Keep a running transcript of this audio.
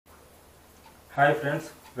Hi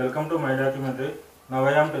friends, welcome to my documentary. Now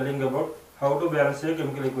I am telling about how to balance a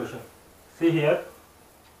chemical equation. See here,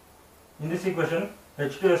 in this equation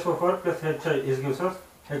H2SO4 plus HI is gives us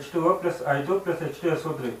H2O plus I2 plus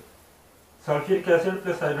H2SO3. Sulfuric acid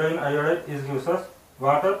plus hydrogen iodide is gives us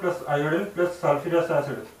water plus iodine plus sulfurous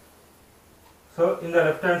acid. So in the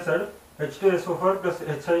left hand side H2SO4 plus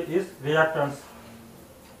HI is reactants.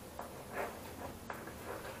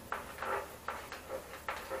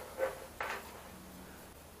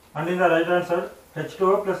 And in the right hand side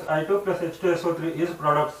H2O plus I2 plus H2SO3 is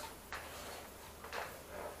products.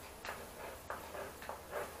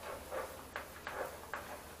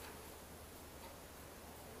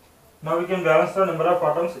 Now we can balance the number of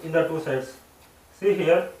atoms in the two sides. See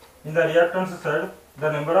here, in the reactants side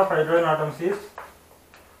the number of hydrogen atoms is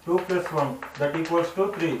 2 plus 1, that equals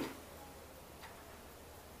to 3.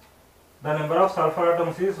 The number of sulfur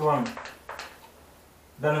atoms is 1.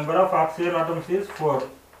 The number of oxygen atoms is 4.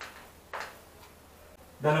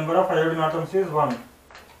 The number of iodine atoms is 1.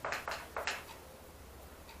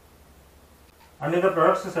 And in the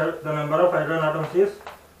products side, the number of hydrogen atoms is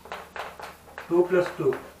 2 plus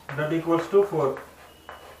 2, that equals to 4.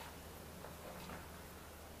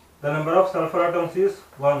 The number of sulfur atoms is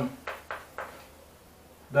 1.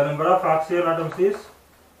 The number of oxygen atoms is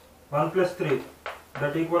 1 plus 3,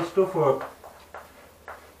 that equals to 4.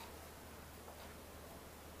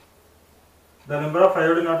 The number of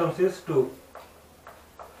iodine atoms is 2.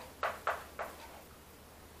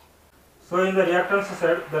 So in the reactants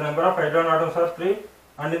side the number of hydrogen atoms are 3,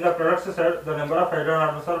 and in the products side the number of hydrogen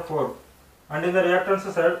atoms are 4. And in the reactants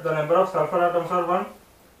side the number of sulfur atoms are 1,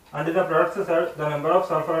 and in the products side the number of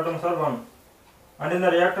sulfur atoms are 1. And in the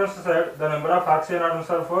reactants side the number of oxygen atoms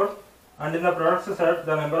are 4, and in the products side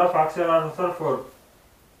the number of oxygen atoms are 4.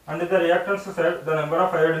 And in the reactants side the number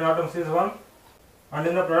of iodine atoms is 1, and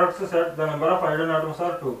in the products side the number of iodine atoms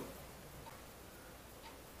are 2.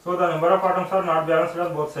 So the number of atoms are not balanced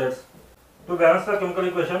on both sides. To balance the chemical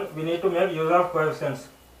equation, we need to make use of coefficients.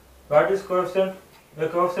 What is coefficient? A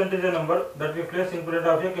coefficient is a number that we place in front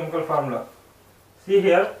of a chemical formula. See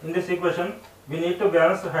here, in this equation, we need to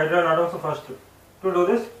balance hydrogen atoms first. To do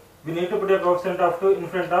this, we need to put a coefficient of 2 in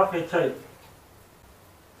front of HI.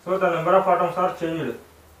 So the number of atoms are changed.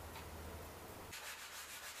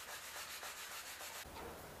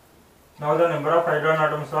 Now the number of hydrogen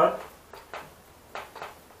atoms are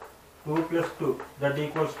 2 plus 2, that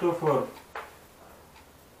equals to 4.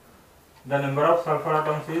 The number of sulfur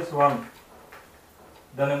atoms is 1.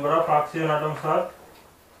 The number of oxygen atoms are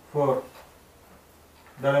 4.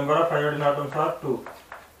 The number of iodine atoms are 2.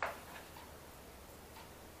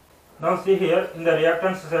 Now see here, in the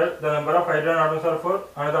reactants side the number of hydrogen atoms are 4,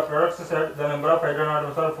 and the products side the number of hydrogen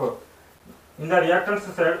atoms are 4. In the reactants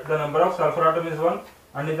side the number of sulfur atom is 1,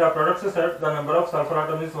 and in the products side the number of sulfur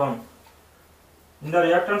atom is 1. In the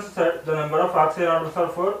reactants side the number of oxygen atoms are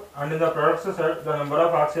 4, and in the products side the number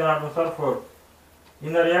of oxygen atoms are 4.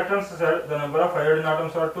 In the reactants side the number of iodine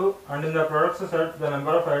atoms are 2, and in the products side the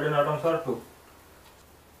number of iodine atoms are 2.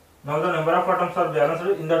 Now the number of atoms are balanced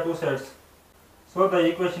in the two sides. So the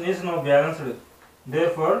equation is now balanced.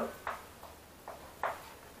 Therefore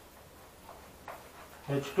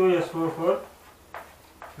H2SO4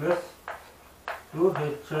 plus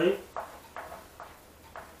 2HI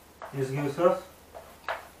is gives us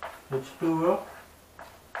H2O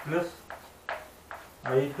plus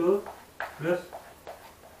I2 plus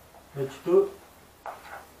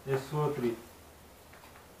H2SO3.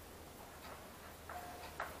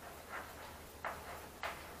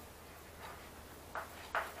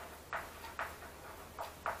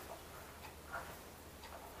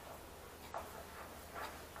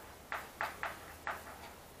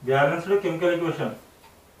 Balanced chemical equation.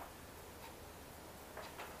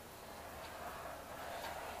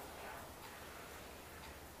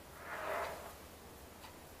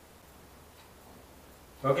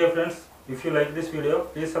 Okay friends, if you like this video,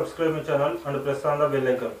 please subscribe my channel and press on the bell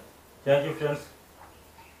icon. Thank you friends.